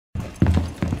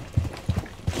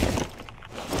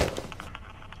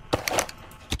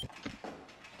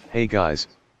Hey guys,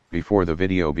 before the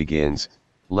video begins,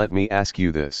 let me ask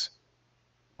you this.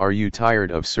 Are you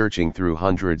tired of searching through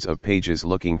hundreds of pages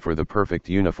looking for the perfect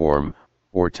uniform,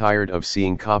 or tired of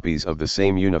seeing copies of the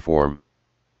same uniform?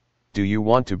 Do you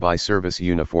want to buy service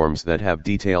uniforms that have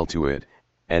detail to it,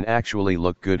 and actually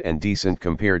look good and decent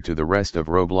compared to the rest of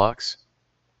Roblox?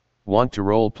 Want to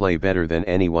roleplay better than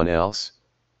anyone else?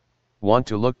 Want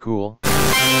to look cool?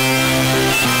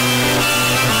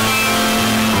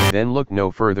 Then look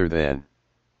no further than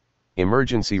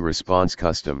Emergency Response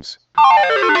Customs.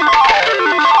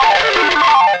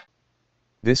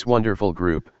 This wonderful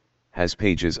group has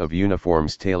pages of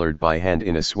uniforms tailored by hand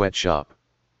in a sweatshop.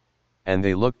 And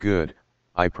they look good,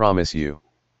 I promise you.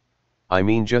 I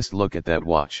mean, just look at that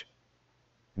watch.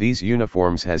 These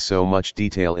uniforms has so much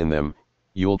detail in them,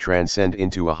 you'll transcend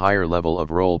into a higher level of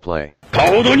roleplay.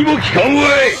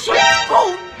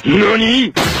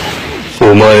 何?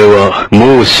お前は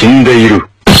もう死んでいる。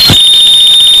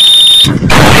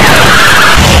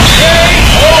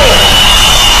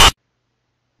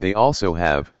They also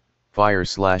have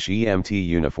fire/EMT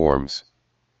uniforms.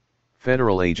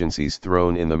 Federal agencies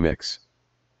thrown in the mix.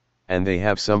 And they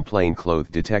have some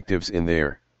plainclothes detectives in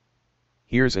there.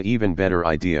 Here's an even better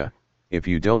idea: if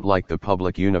you don't like the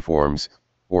public uniforms,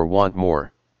 or want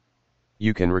more,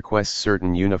 you can request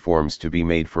certain uniforms to be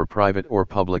made for private or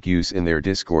public use in their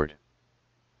Discord.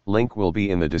 Link will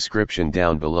be in the description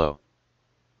down below.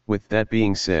 With that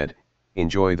being said,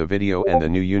 enjoy the video and the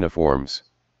new uniforms.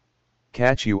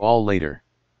 Catch you all later.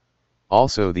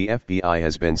 Also, the FBI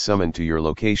has been summoned to your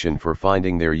location for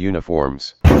finding their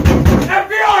uniforms.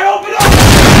 FBI, open up!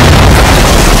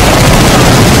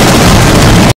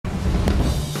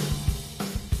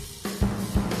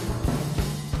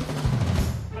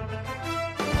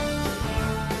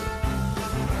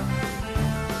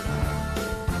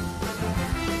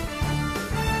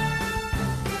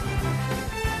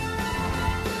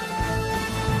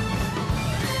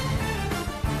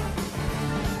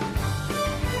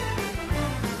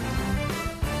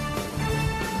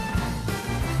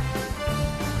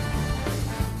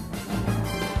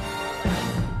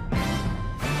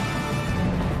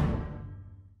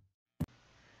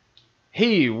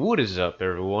 Hey, what is up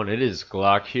everyone? It is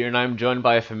Glock here, and I'm joined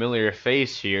by a familiar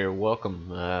face here. Welcome,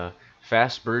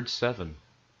 Fastbird 7.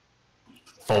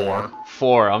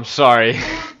 4, I'm sorry.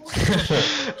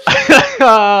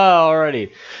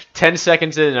 Alrighty. 10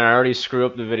 seconds in and I already screw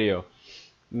up the video.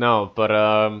 No,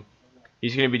 but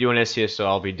he's gonna be doing SCSO,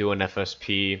 I'll be doing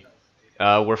FSP.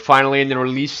 We're finally in the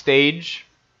release stage.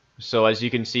 So as you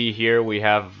can see here, we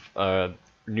have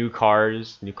new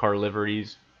cars, new car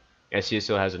liveries.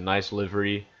 SCSO has a nice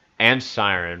livery and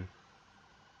siren.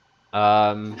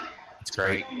 It's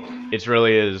great. It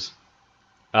really is.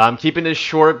 I'm keeping this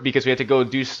short because we have to go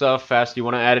do stuff fast. Do you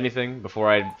want to add anything before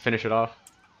I finish it off?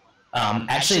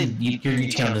 Actually, your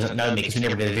YouTube channel doesn't know me because we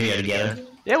never did a video together.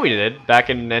 Yeah, we did. Back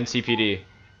in NCPD.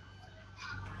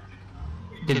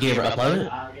 Did you ever upload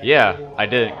it? Yeah, I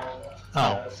did.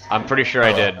 Oh. I'm pretty sure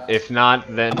I did. If not,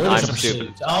 then I'm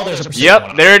stupid. Oh, there's a pursuit.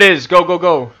 Yep, there it is. Go, go,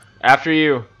 go. After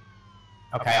you.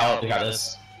 Okay, we got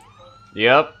this.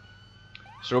 Yep.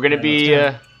 So we're gonna be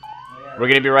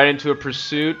right into a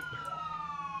pursuit.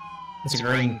 It's a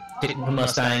green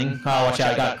Mustang. Oh, watch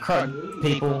out! Got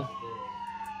people.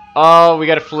 Oh, we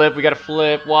gotta flip. We gotta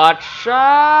flip. Watch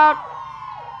out!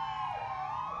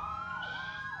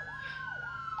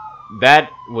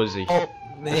 That was a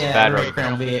bad road.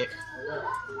 Crown Vic.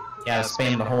 Yeah,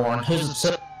 spam the horn. Who's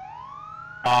the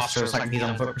officer? It's like he's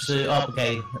on foot pursuit. Oh,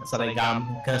 okay. So they got him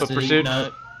in custody. Foot pursuit?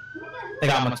 No, they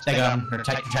got him. They got him. They're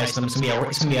chasing him. It's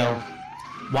gonna be a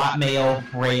white male,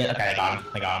 red. Okay, they got him.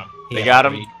 They got him. They got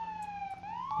him.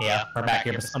 Yeah, we're back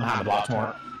here. I'm behind the blocks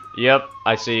more. Yep,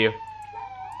 I see you.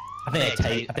 I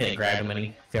think they grabbed him and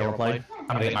he failed to play. I'm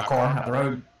gonna get my car out the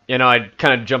road. You know, I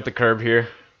kind of jumped the curb here.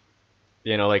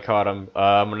 You know, they caught him.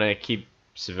 I'm gonna keep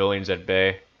civilians at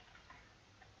bay.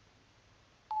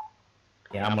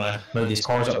 Yeah, I'm gonna move these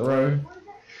cars up the road.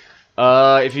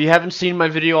 If you haven't seen my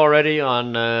video already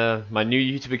on my new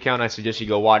YouTube account, I suggest you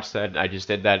go watch that. I just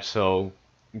did that, so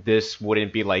this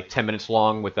wouldn't be like 10 minutes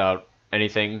long without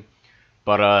anything.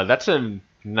 But that's a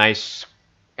nice,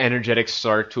 energetic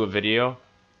start to a video.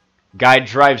 Guy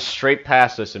drives straight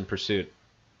past us in pursuit.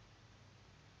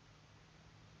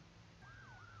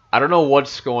 I don't know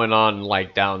what's going on,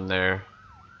 like, down there.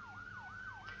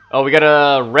 Oh, we got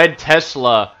a red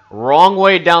Tesla. Wrong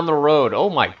way down the road. Oh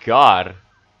my god.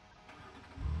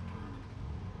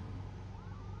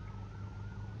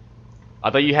 I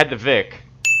thought you had the Vic.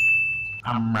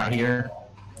 I'm right here.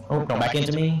 Oh, don't back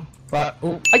into me. But,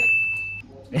 oh,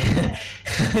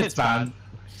 it's fine.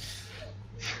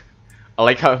 I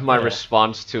like how my Yeah.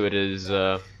 response to it is,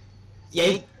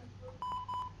 Yay.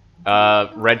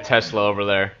 red Tesla over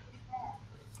there.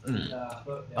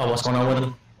 Oh, what's going on with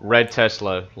him? Red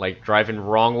Tesla, like driving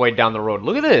wrong way down the road.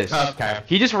 Look at this. Okay.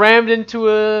 He just rammed into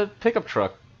a pickup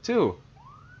truck too.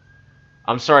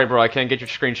 I'm sorry, bro. I can't get your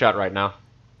screenshot right now.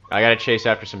 I gotta chase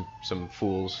after some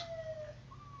fools.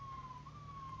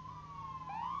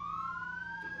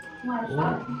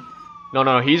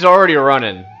 No, he's already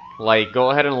running. Like, go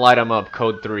ahead and light him up.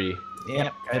 Code 3.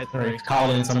 Yep. Okay.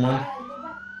 Call in someone.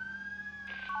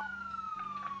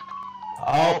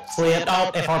 Oh, slipped. Oh,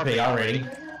 FRP already.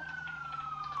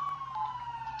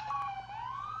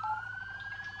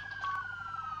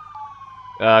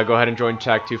 Go ahead and join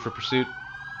Tag 2 for pursuit.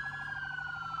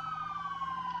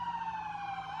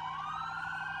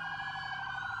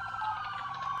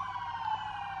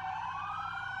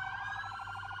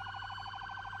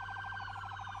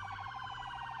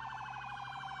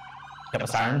 Got my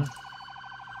siren.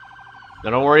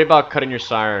 Now don't worry about cutting your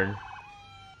siren.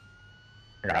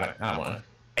 I got it. I don't want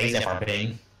to. He's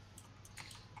FRP.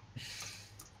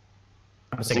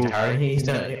 I'm sick of her. He's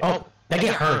done. Oh, they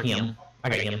get her. Him. I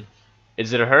got him.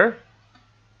 Is it a her?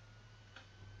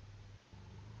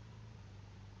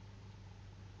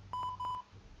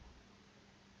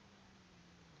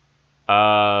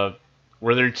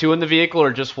 Were there 2 in the vehicle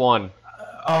or just 1?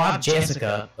 Oh, I'm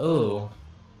Jessica. Ooh.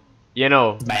 You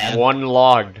know, Bad. 1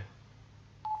 logged.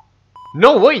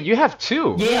 No, wait, you have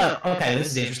 2. Yeah. Okay, this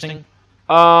is interesting.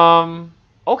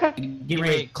 Okay. Get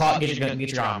ready. Clock. Get your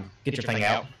thing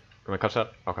out. Can I cut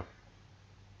that? Okay.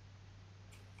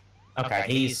 Okay,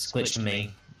 he's glitched to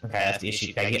me. Okay, that's the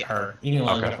issue. Okay, get her. You can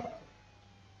let Okay. her.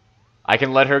 I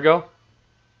can let her go?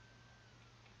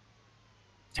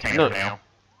 Take No. her now.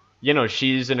 You know,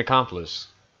 she's an accomplice.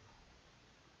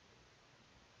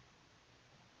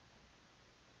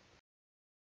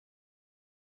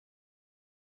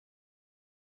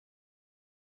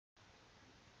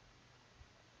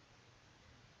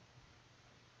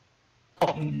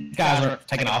 Oh, guys are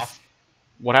taking off.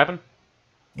 What happened?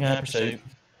 Yeah, pursuit.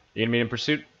 You gonna be in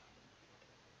pursuit?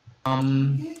 We're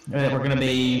gonna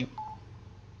be.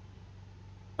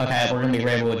 Okay, we're gonna be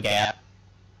Redwood Gap.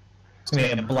 It's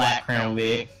gonna be a black Crown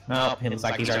Vic. Oh, it looks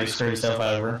like he's already screwed himself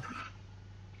over.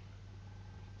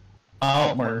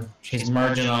 Oh, she's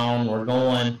merging on. We're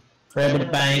going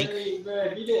Redwood Bank.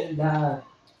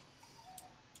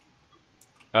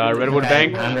 Redwood Okay,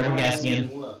 Bank? behind Redwood Gas again.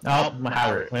 Oh,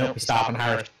 high risk. Well, we stopping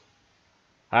high risk.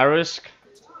 High risk?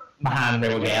 Behind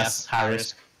Redwood Gas, high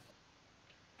risk.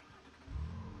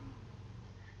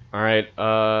 Alright,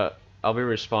 I'll be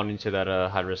responding to that,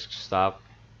 high risk stop.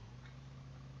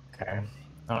 Okay.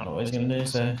 I don't know what he's gonna do,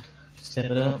 so step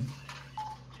it up.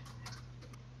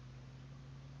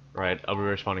 Right, I'll be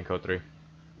responding code 3.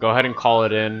 Go ahead and call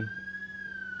it in.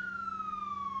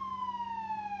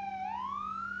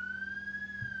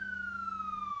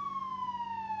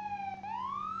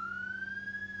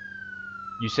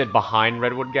 You said behind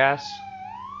Redwood Gas?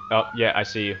 Oh, yeah, I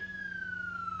see you.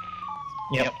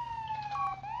 Yep.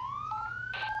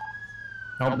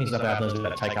 Nope, he's not about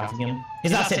to take off again.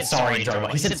 He's not said sorry and drove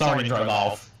off. He said sorry and drove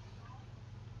off.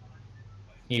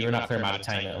 You're not clear my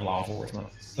detainment of law enforcement.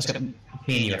 Let's go. Me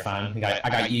and you are fine. I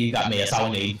got you, you got me. That's all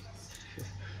we need.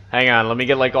 Hang on, let me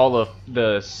get like all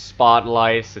the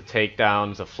spotlights, the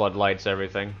takedowns, the floodlights,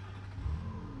 everything.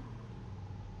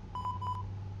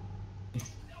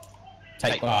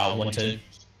 Take 1, 2.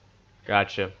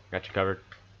 Gotcha. Got you covered.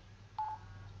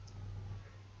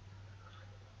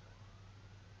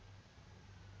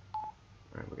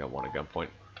 Alright, we got 1 at gunpoint.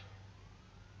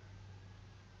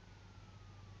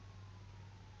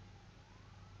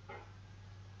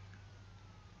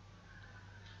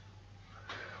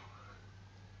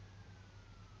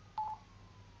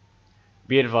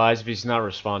 Be advised, if he's not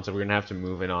responsive, we're gonna have to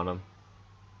move in on him.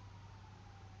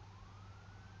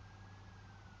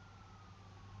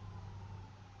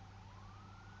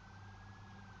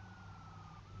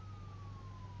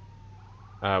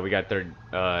 We got 3rd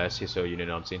SCSO unit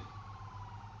on scene.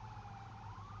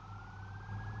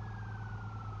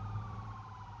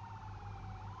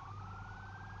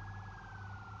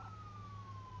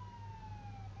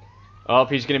 Oh,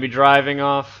 he's gonna be driving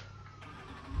off.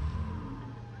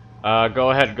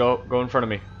 Go ahead, go in front of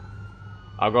me.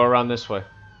 I'll go around this way.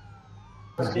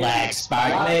 Lag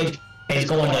spike. He's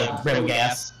going to Rebel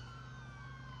Gas.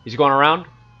 He's going around?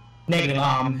 Negative.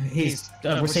 He's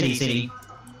we're city.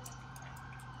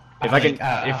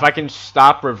 If I can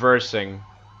stop reversing.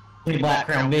 Black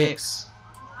Crown Vics.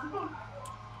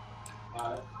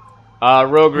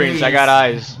 Row greens, I got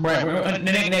eyes.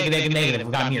 Negative.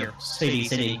 We got him here.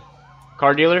 City.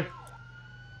 Car dealer?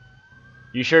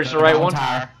 You sure it's the right one?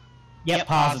 Tire. Yep,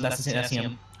 positive. That's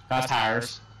him. Got his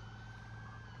tires.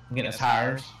 I'm getting his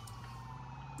tires.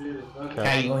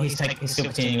 Okay, well, he's still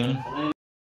continuing.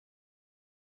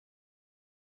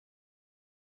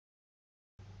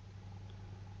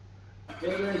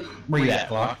 Where you at,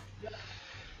 Glock?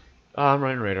 I'm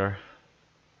running radar.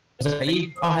 Is that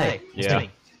you? Oh, hey. Yeah.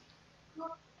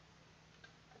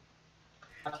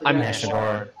 I'm. National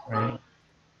Guard, right?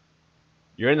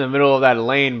 You're in the middle of that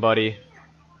lane, buddy.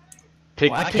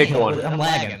 Pick Well, I can't pick help one. it. I'm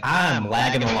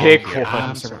lagging along Pick here.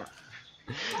 one.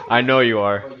 I know you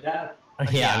are.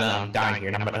 Yeah, I know. I'm dying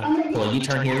here. I'm gonna pull a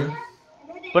U-turn here.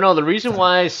 But no, the reason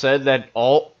why I said that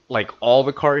all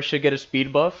the cars should get a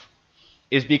speed buff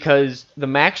is because the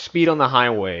max speed on the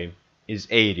highway is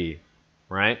 80,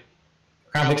 right?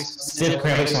 Civ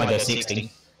graphics only go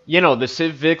 60. You know, the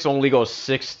Civics only goes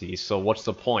 60, so what's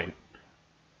the point?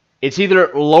 It's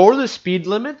either lower the speed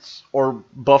limits or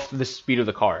buff the speed of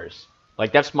the cars.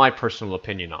 Like, that's my personal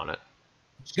opinion on it.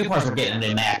 Good part is we're getting a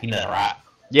new map, you know that, right?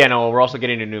 Yeah, no, we're also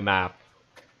getting a new map.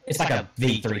 It's like a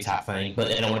V3 type thing, but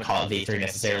they don't want to call it V3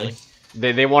 necessarily.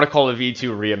 They want to call it V2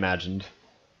 reimagined.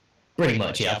 Pretty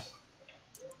much, yeah.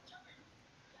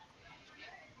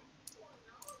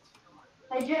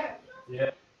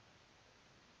 Yeah.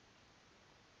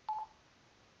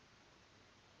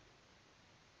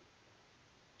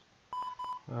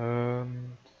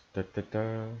 Da, da,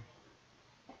 da.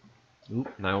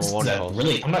 Oop, 911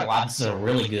 calls. I'm not gonna lie, this is a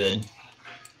really good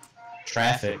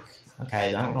traffic.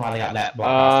 Okay, I don't know why they got that blocked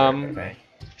off there.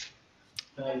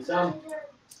 Okay.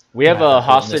 We have a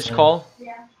hostage call.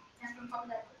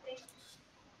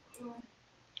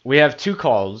 We have two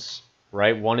calls,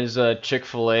 right? One is a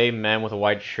Chick-fil-A man with a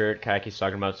white shirt. Kaki's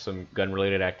talking about some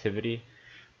gun-related activity.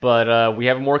 But we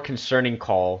have a more concerning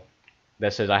call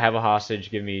that says, I have a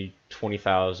hostage, give me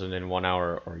 20,000 in 1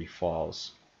 hour or he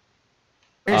falls.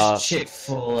 Where's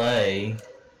Chick-fil-A?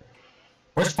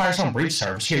 Where's Firestone Breach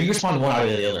Service? Here, you respond to one out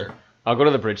of the other. I'll go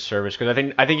to the bridge service, because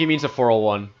I think he means a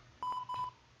 401.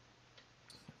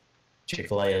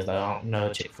 Chick-fil-A is, I don't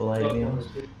know Chick-fil-A, to be honest.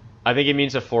 I think he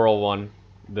means a 401,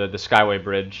 the Skyway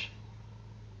Bridge.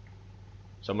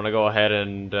 So I'm going to go ahead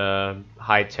and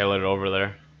hightail it over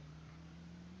there.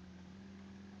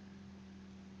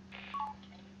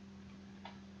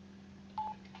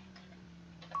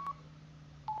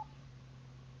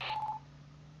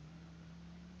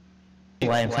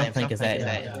 I'm trying to think, is that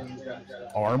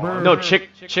Arbor? No,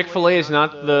 Chick-fil-A is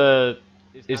not the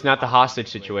hostage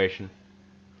situation.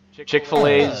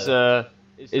 Chick-fil-A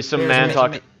is some man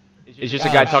talking. It's just a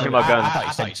guy talking about guns.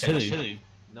 I thought you said two.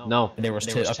 No. There was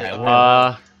two. Okay.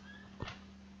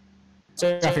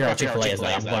 So I figure out Chick-fil-A is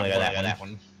like, I'm going to go that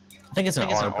one. I think it's an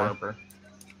Arbor.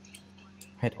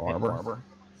 Hit Arbor.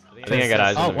 I think I got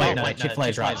eyes on the vehicle. Oh, wait,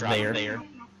 Chick-fil-A's right there.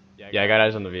 Yeah, I got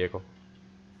eyes on the vehicle.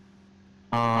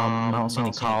 I don't see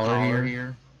any caller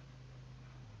here.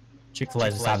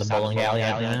 Chick-fil-A's inside the bowling alley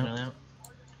out now.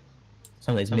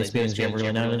 Some of these misbuildings you haven't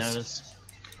really noticed.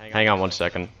 Hang on 1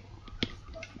 second.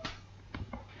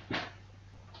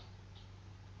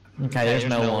 Okay, there's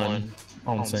no one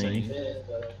on scene.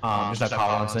 There's no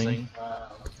caller on scene.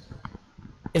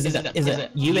 Is it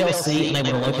ULC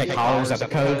unable to locate callers at the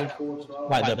code?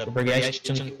 Like the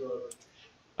abbreviation?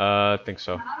 I think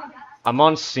so. I'm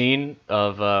on scene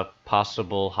of a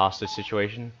possible hostage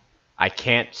situation. I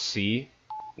can't see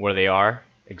where they are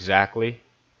exactly.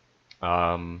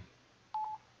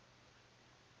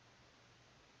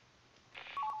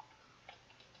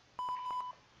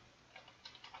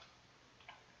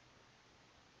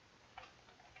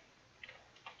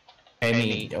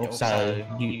 Amy, so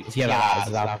if you have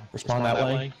eyes, I'll respond that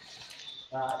way.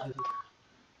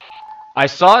 I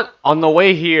saw it on the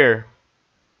way here.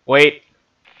 Wait.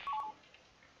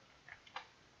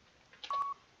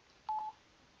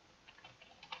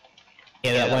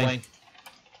 Yeah, that way.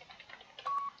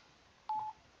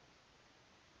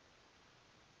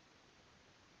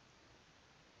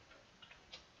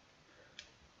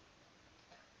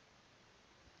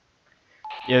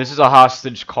 Yeah, this is a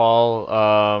hostage call.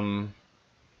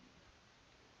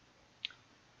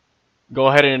 Go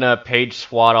ahead and page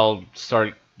SWAT. I'll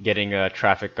start getting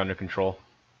traffic under control.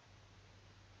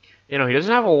 You know, he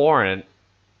doesn't have a warrant.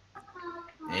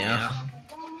 Yeah.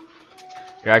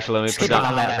 Here, actually, let me put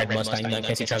down that red Mustang in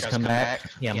case he tries to come back.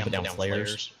 Yeah, I'm gonna put down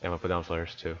flares. Yeah, I'm gonna put down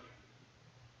flares too.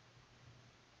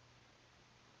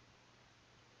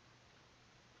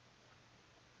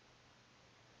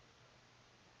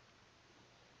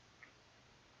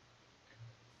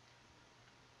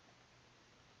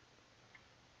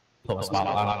 Put my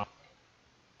spotlight on.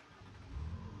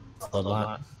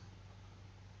 Floodlight.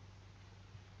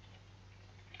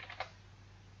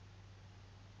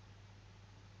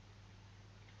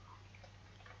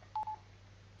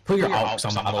 Put your aux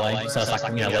on, by the way, so it's like,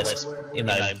 less,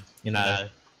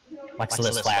 like so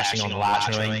less flashing on the lights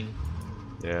and everything.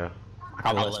 Yeah. I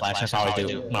call it less flashing, that's all I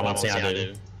do when I want to say I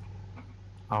do.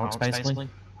 Aux, basically.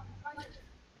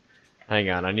 Hang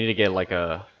on, I need to get like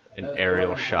an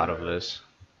aerial shot of this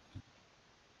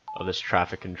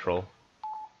traffic control.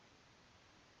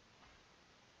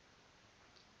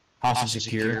 Hostage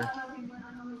secure.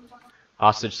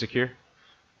 Hostage secure.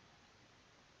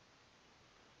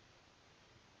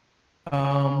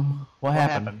 What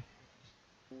happened?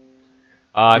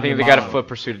 I think they got a foot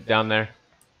pursuit down there.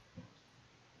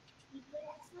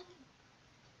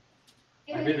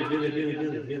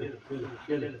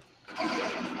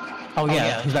 Oh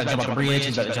yeah, he's about to jump off the bridge.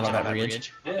 He's about to jump off that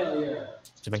bridge.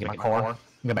 Just make it my car.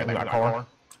 Go back to my car.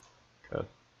 Okay.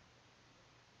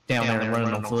 Down there and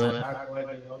running on foot.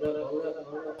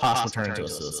 Possible turn into a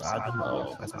suicide.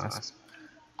 Oh, that's nice.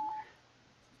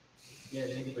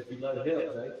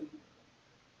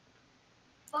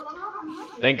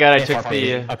 Thank God I took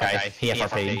the. Okay, he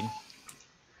FRP'd.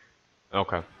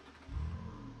 Okay.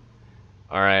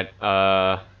 Alright,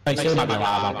 He still might be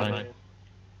alive, I think.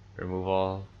 remove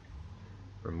all.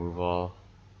 Remove all.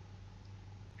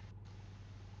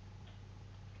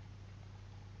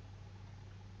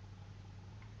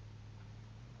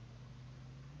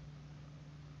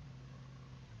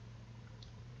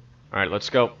 Alright, let's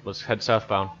go. Let's head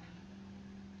southbound.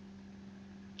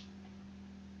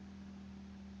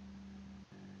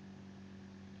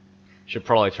 Should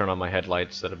probably turn on my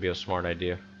headlights. That'd be a smart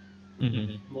idea. So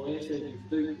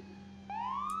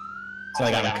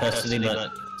I got him in custody,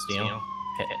 but still.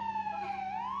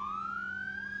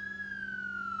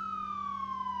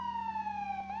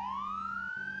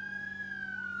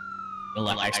 The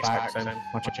lag spike, so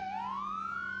watch it.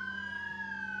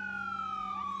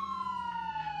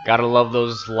 Gotta love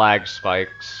those lag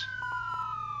spikes.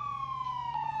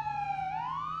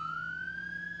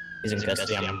 He's in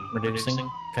custody. I'm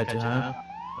reducing. Cut too high.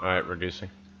 Alright, reducing.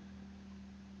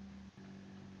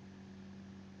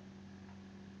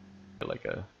 Get like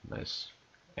a nice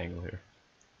angle here.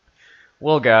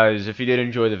 Well guys, if you did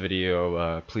enjoy the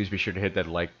video, please be sure to hit that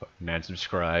like button and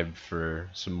subscribe for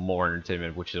some more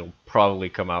entertainment, which will probably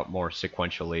come out more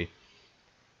sequentially.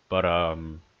 But I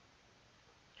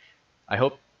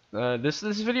hope this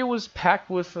video was packed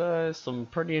with some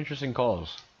pretty interesting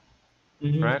calls.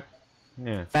 Right?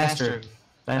 Yeah. Faster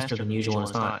than usual.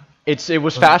 It's not. It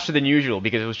was faster than usual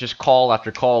because it was just call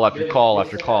after call after call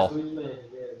after call.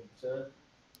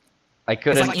 I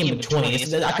couldn't. It's like in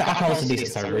between. I call this a decent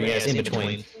server. Yeah, it's in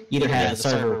between. You either have the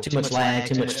server too much lag,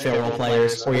 too much fail role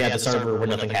players, or you have the server where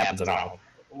nothing happens at all.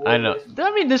 I know.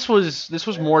 I mean, this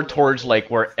was more towards like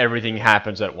where everything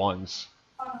happens at once.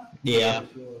 Yeah,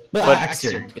 but I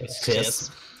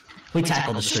serious. We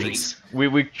tackle the streets.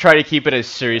 We try to keep it as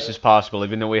serious as possible,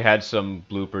 even though we had some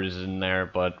bloopers in there.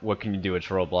 But what can you do? It's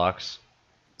Roblox.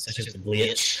 Such as the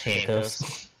glitch,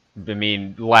 handcuffs. I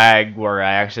mean, lag where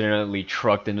I accidentally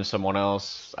trucked into someone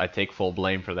else. I take full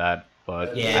blame for that.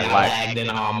 But yeah, I lagged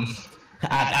and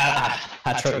I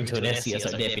trucked into an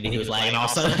SCSO deputy who was lagging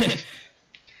also.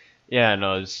 Yeah,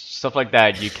 no, it's stuff like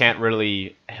that you can't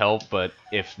really help. But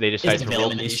if they decide to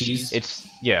roleplay issues,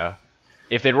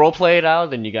 if they roleplay it out,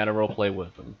 then you gotta roleplay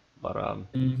with them. But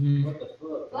you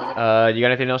got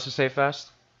anything else to say,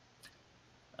 Fast?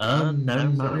 No,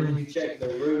 not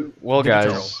really. Well,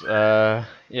 guys, yeah,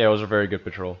 it was a very good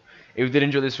patrol. If you did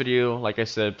enjoy this video, like I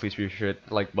said, please be sure to hit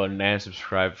the like button and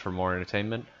subscribe for more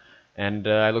entertainment. And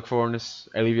I look forward to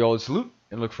I leave you all a salute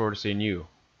and look forward to seeing you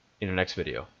in the next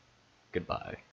video. Goodbye.